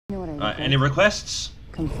Any requests?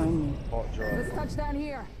 Come find me. Hot drop. Let's touch down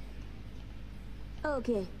here.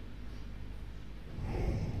 Okay.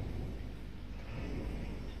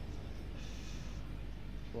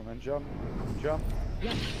 Go on then, jump. Jump.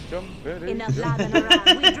 Yep. Jump. There it is. Enough lathering around.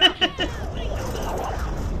 We drop it.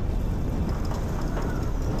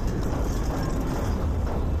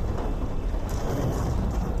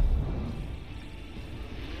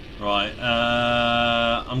 Right,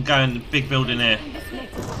 I'm going the big building here.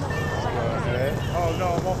 Oh no,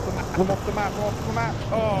 I'm off the map. I'm off the map. I'm off the map.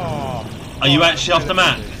 Oh. Are you actually off the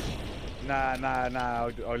map? Nah.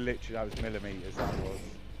 I literally, that was millimeters. That was.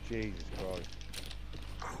 Jesus Christ.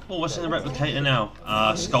 Oh, what's in the replicator now?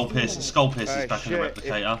 Skull Pierce. Skull Pierce is back in the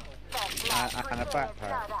replicator. And a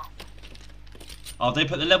backpack. Oh, they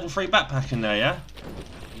put the level 3 backpack in there, yeah?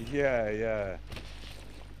 Yeah.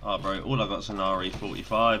 Oh, bro, all I got's an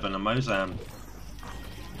RE45 and a Mozam.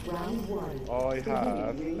 I have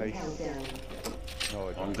a... No,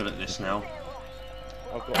 I I'm good at this now.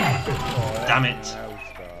 I've got a Spitfire. Damn it.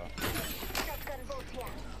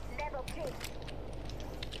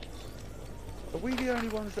 Are we the only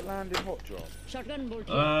ones that land in hot drop? Shotgun bolt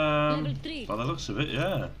here. Level 3. By the looks of it,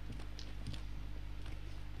 yeah.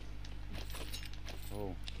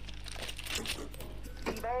 Oh.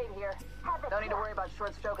 Here. Don't need to worry about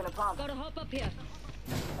short stroking a pump. Gotta hop up here.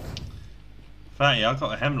 Fatty, I've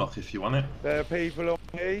got a hemlock if you want it. There are people on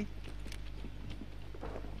me.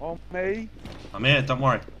 On me. I'm here, don't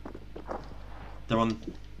worry. They're on.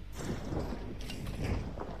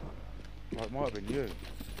 Oh, it might have been you.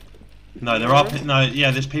 No, they're up. No,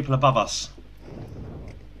 yeah, there's people above us.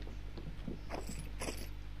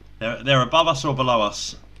 They're above us or below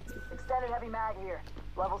us. Extended heavy mag here.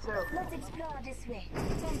 Level 2. Let's explore this way.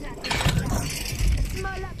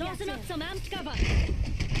 Tossing up some amped cover.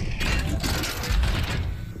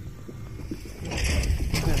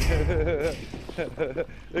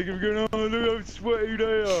 They can be going, oh, look how sweaty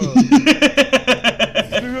they are.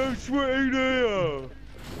 Look how sweaty they are.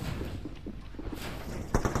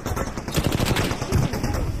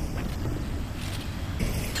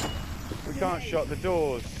 We can't shut the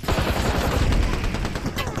doors.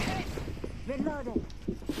 Reloading.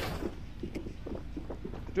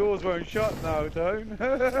 The doors won't shut now, don't.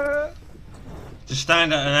 Just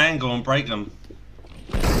stand at an angle and break them.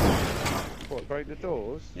 What, break the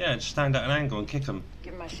doors? Yeah, just stand at an angle and kick them.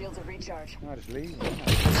 Give my shields a recharge. No, just leave them.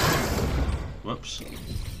 Whoops.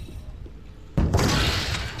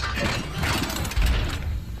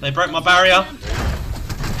 They broke my barrier.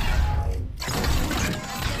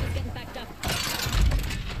 Getting backed up.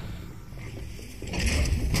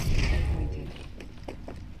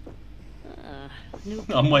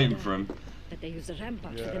 I'm waiting for him. But they use a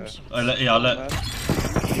rampart for them shots. Oh, look.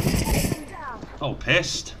 Oh,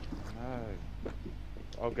 pissed. No.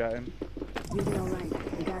 I'll get him. You'll be alright.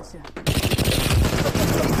 We got you.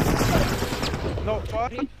 Not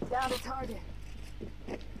fun. Down to target.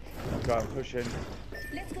 Go, I'm pushing.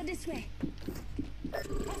 Let's go this way.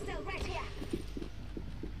 Hostile right here.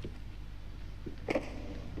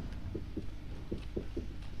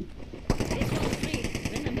 This one's free.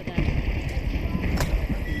 Remember that.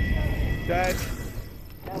 Dead.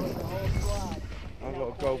 That was the whole squad. I've got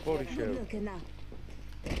a gold body shield. Looking now.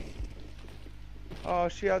 Oh,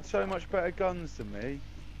 she had so much better guns than me.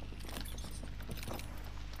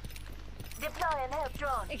 Deploying help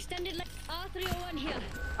drone. Extended R301 here.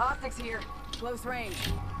 Optics here. Close range.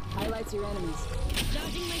 Highlights your enemies.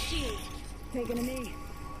 Charging my shield. Taking a knee.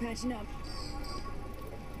 Patching up.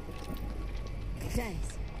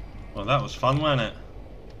 Thanks. Well, that was fun, wasn't it?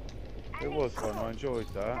 It was fun, I enjoyed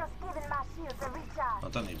that. I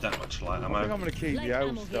don't need that much light I think ammo. I'm going to keep Light the ammo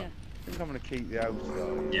house here. stuff. I think I'm going to keep the house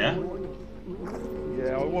stuff. Yeah?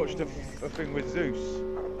 Yeah, I watched a thing with Zeus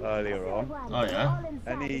earlier on, Oh, yeah?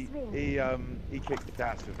 and he kicked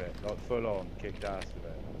ass with it, like full on kicked ass with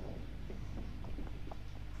it.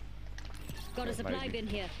 Got a supply bin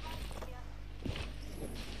here.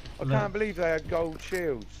 I can't believe they had gold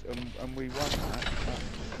shields and we won that.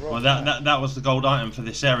 Well, that was the gold item for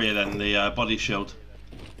this area then, the body shield.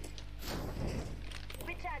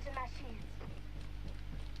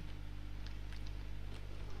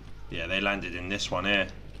 Yeah, they landed in this one here.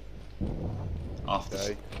 After,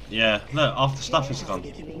 Okay. yeah, look, after stuff is gone.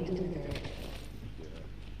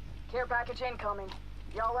 Care package incoming.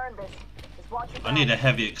 Y'all earned this. Just watch your I need a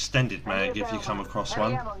heavy extended mag if you come across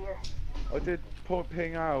one. I did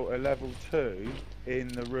ping out a level 2 in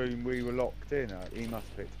the room we were locked in at. He must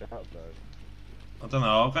have picked it up though. I don't know,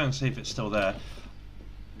 I'll go and see if it's still there.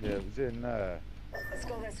 Yeah, it was in there. Let's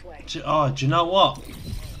go this way. Do you know what?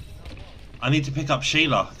 I need to pick up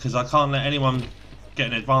Sheila, because I can't let anyone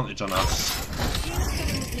getting advantage on us.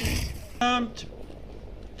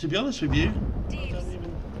 To be honest with you, I don't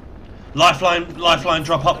even... Lifeline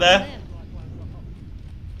drop up there.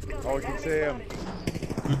 Oh, I can see him.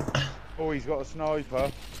 Oh, he's got a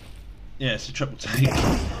sniper. Yeah, it's a triple take.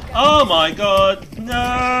 Oh my god,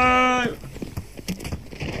 no!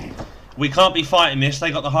 We can't be fighting this, they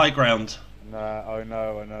got the high ground. Nah, I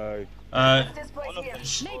know. This place here.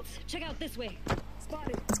 Mates, check out this way.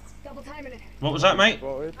 Spotted. Double timing it. What was that, mate?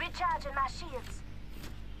 Spotted. Recharging my shields.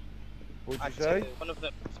 What'd you say? One of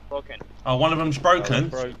them is broken. Oh, one of them's Oh, broken.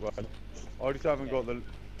 broke one. I just haven't got the...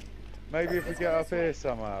 Maybe if we get up here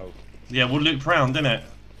somehow. Yeah, we'll loop round, innit?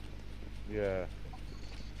 Yeah.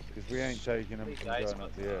 Because we ain't taking them from Guys, going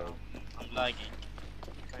up the hill. I'm lagging.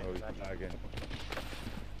 Oh, he's lagging.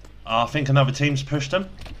 I think another team's pushed them.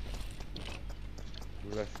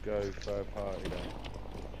 Let's go third party then.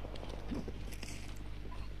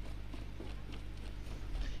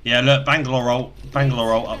 Yeah, look, Bangalore roll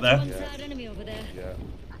up there. One side enemy over there. Yeah.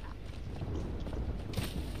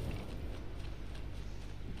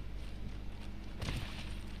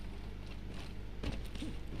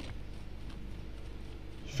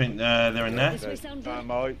 Think they're in there. This way sound good?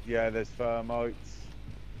 Thermite. Yeah, there's thermites.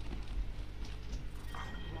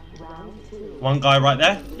 One guy right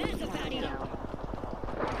there. There's a fatty.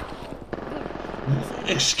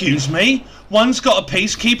 Excuse me? One's got a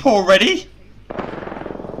peacekeeper already?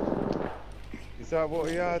 Is that what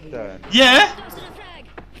he had then? Yeah? Toss in a frag.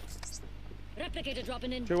 Replicator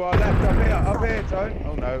dropping in. To our left, up here, Tone.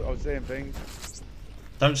 Oh no, I was seeing things.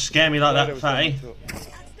 Don't scare me like There that, was fatty. someone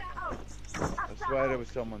I swear there was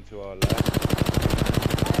someone to our left.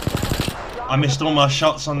 I missed all my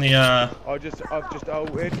shots on the I've just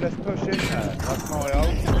ulted. Let's push in there. That's my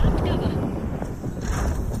ult. Cover.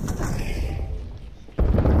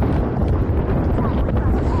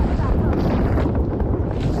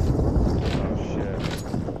 Oh shit.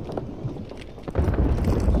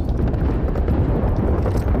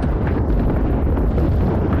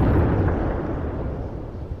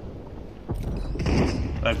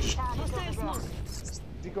 They've just... Hostile smoke. Has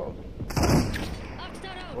he got...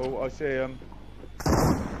 Arcstar out. Oh, I see him.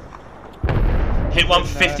 Hit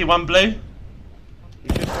 151 blue.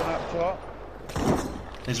 He's just gone up top.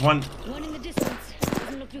 There's one. One in the distance.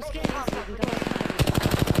 Doesn't look too scary. So we can go outside.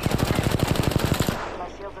 My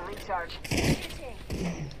shields are recharged.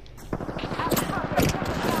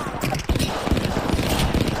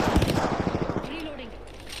 Reloading.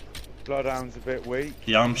 Bloodhound's a bit weak.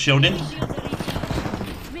 Yeah, I'm shielding. Shields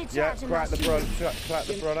are recharged. Yeah, crack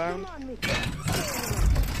the bloodhound.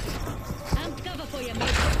 Amped cover for you,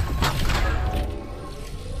 mate.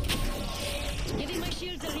 Giving my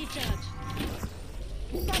shields a recharge.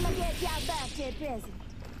 Come and get your birthday present.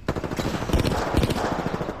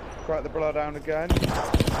 Crack the bloodhound again.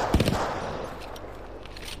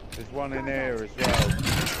 There's one in here as well.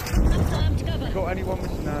 Amped cover. Got anyone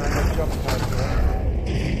with... No, no jump pads.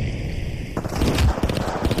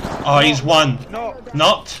 Oh, he's one. Knocked.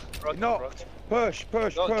 Knocked. Knocked. Push.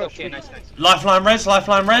 Okay, nice. Lifeline res,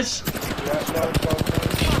 lifeline res. Yeah, no.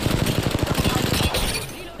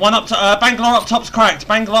 One up to Bangalore up top's cracked.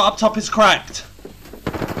 Bangalore up top is cracked.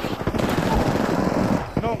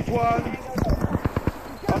 Knocked one.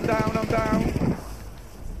 I'm down.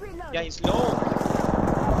 Yeah, he's low.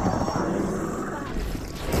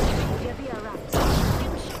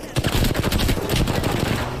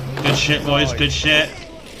 Good shit, boys. Good shit.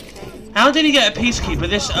 How did he get a peacekeeper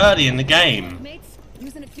this early in the game? Mates,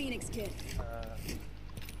 using a Phoenix kit.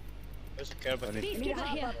 There's a curve. Peacekeeper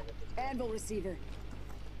here. Anvil receiver.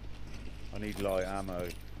 I need light ammo.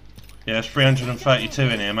 Yeah, there's 332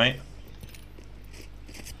 in here, mate.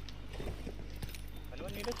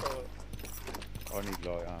 Anyone need it or... I need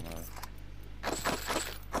light ammo.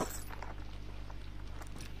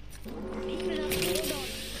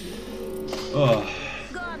 Oh,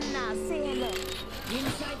 Gone now, say hello.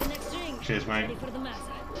 Inside the next ring. cheers, mate. Ready for the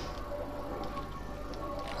massa.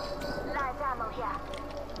 Light ammo here.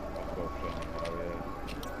 I've got plenty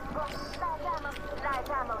now, Light ammo. Light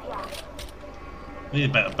ammo here. We need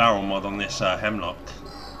a better barrel mod on this hemlock.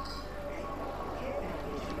 yeah.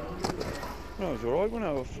 No, it's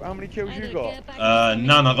alright, how many kills you got?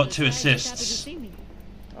 None. I got 2 assists.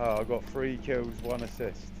 Oh, I got 3 kills, 1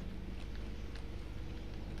 assist.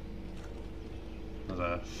 There's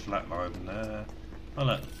a flat line there. Oh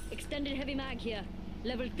look. Extended heavy mag here.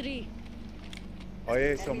 Level 3. I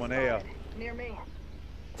hear someone here. Near me.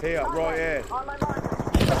 Here, right here. On my marker.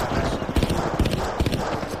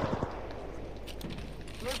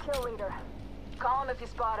 New kill leader. Call him if you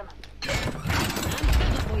spot him. I'm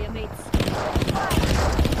cover for you, mates.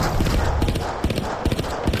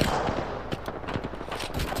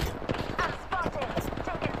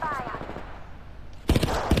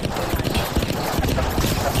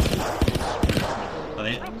 Are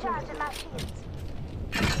they? Recharging my shields.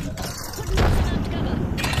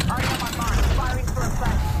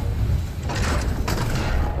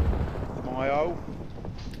 My ult.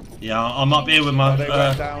 Yeah, I'm up here with my. They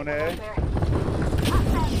went down here.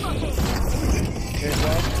 Hit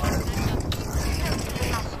one.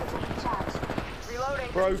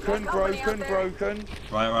 Broken.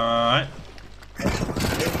 Right.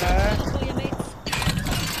 In there. For your mates.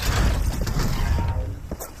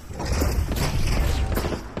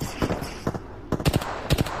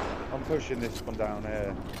 I'm pushing this one down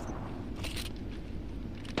here.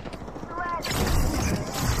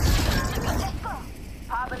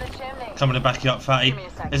 Pop in the chimney. Coming to back you up, fatty.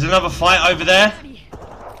 There's another fight over there.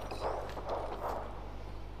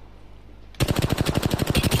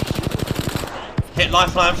 Hit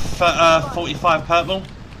lifeline for 45 purple.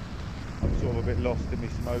 I'm sort of a bit lost in my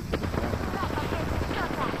smoke at the moment.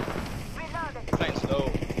 Playing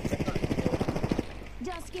slow.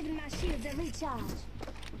 Just giving my shields a recharge.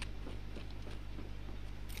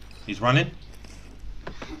 He's running.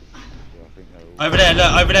 Yeah, I think they're all... Over there,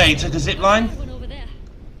 look, over there. He took a zip line. One over there.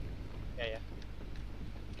 Yeah.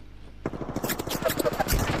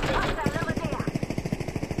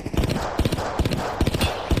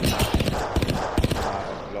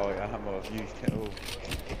 Light ammo, I've used it all.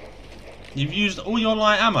 You've used all your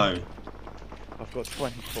light ammo. I've got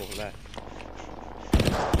 24 left.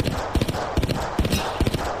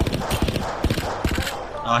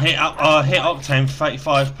 I hit Octane for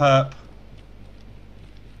 35 perp.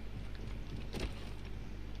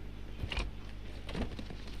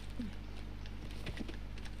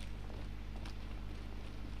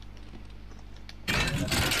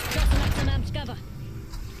 Just knock some amps cover.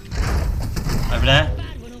 Over there.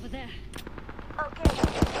 Bad one over there. Okay. 10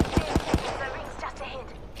 seconds. The ring's just ahead.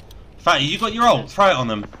 Fatty, you got your ult. Throw it on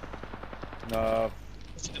them. No,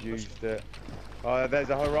 I've used it. There's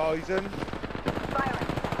a horizon. Firing.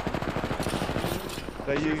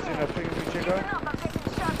 They're using a thingamajigger. Listen up, I'm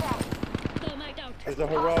taking shots at. Go mic'd out. There's a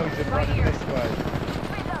horizon running this way.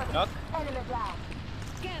 Reloading. Knock. Enemy down.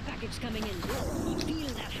 Scare package coming in. Feel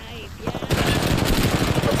that hype, yeah.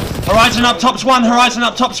 Horizon up, tops one. Horizon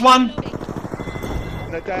up, tops one.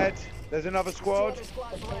 They're dead. There's another squad.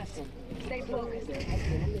 Stay focused.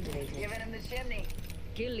 Giving him the chimney.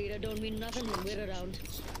 Kill leader don't mean nothing when we're around.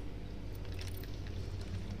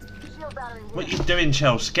 Shield battery. What you doing,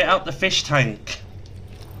 Chels? Get out the fish tank.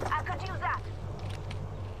 I could use that.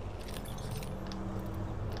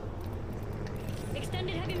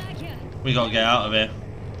 Extended heavy mag here. We gotta get out of here.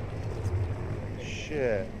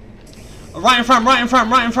 Shit. Right in front, right in front,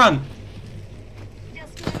 right in front.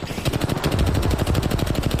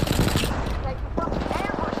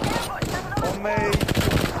 On me.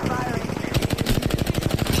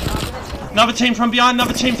 Another team from behind,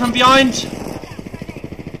 another team from behind.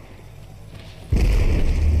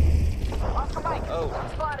 Oh.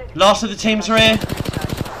 Last of the teams are here.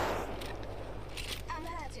 I'm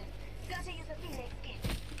hurting. Gotta use a Phoenix kit.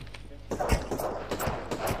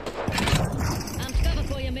 Amps cover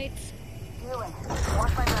for you, mates. Healing.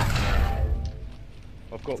 Watch my back.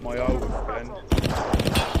 I've got my ult again.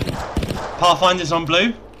 Pathfinder's on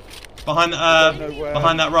blue. Behind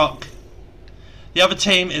behind that rock. The other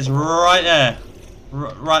team is right there.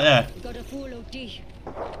 Right there. Got a full OT.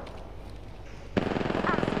 I'm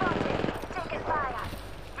spotted. Taking fire.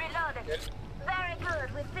 Reloading. Very good.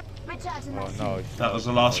 With recharging my Oh shield. no. That was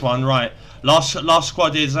the last one, right. Last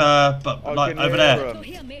squad is but I like can over hear there. 'em. Go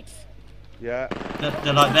here, mates. Yeah.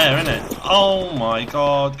 They're like there, innit? Oh my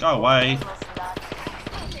god, go away.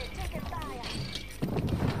 Taking fire.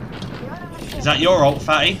 Is that your ult,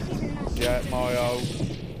 Fatty? Yeah, my ult.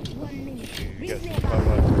 1 minute. Get some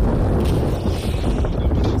cover.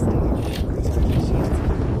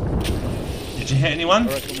 Did you hit anyone? I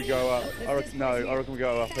reckon we go up. I reckon we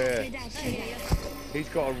go up here. He's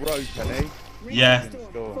got a rope, hasn't he? Yeah.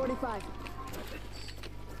 Store. 45.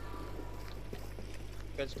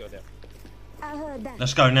 Let's go there. I heard that.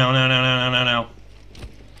 Let's go now.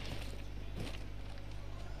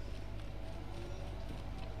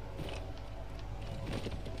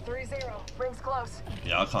 3-0. Rings close.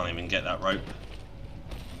 Yeah, I can't even get that rope.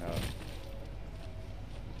 No.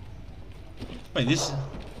 Wait, this...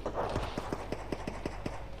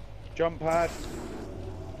 Jump pad.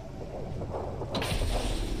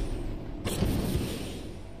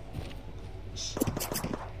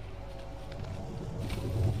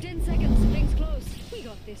 Ten seconds. Rings close. We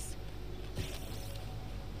got this.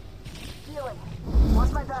 Healing.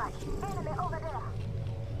 Watch my back. Enemy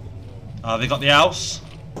They got the house.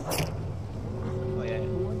 Oh yeah.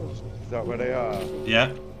 Is that where they are?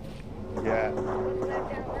 Yeah. Yeah.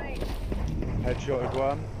 Headshotted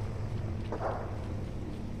one.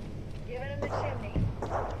 Giving him the chimney.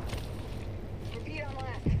 Repeat on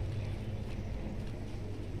left.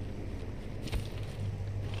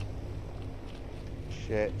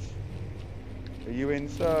 Shit. Are you in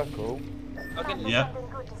circle? Okay. Yeah.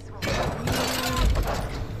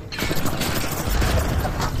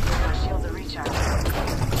 Shields are recharged.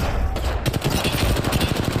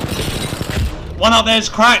 One up there's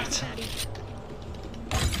cracked.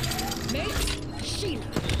 Mate, Sheila.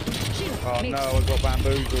 Sheila, Oh mate. no, I got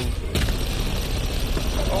bamboozled.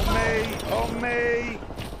 On me! On me!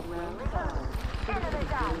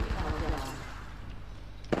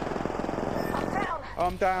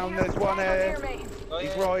 I'm down, there's one here. Oh,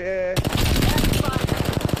 He's yeah. right here.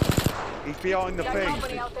 He's behind the thing.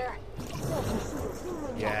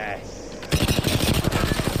 Yes.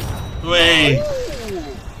 Wait.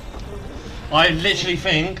 I literally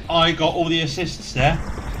think I got all the assists there.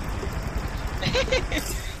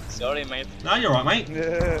 Sorry, mate. No, you're right, mate.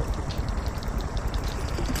 Yeah.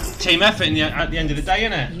 Team effort at the end of the day,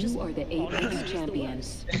 innit? You are the Apex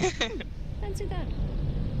champions. Fancy that.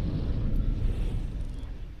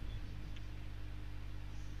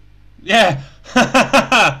 Yeah.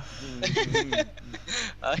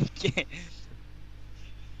 Okay.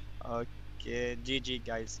 Okay. GG,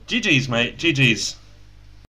 guys. GG's, mate. GG's.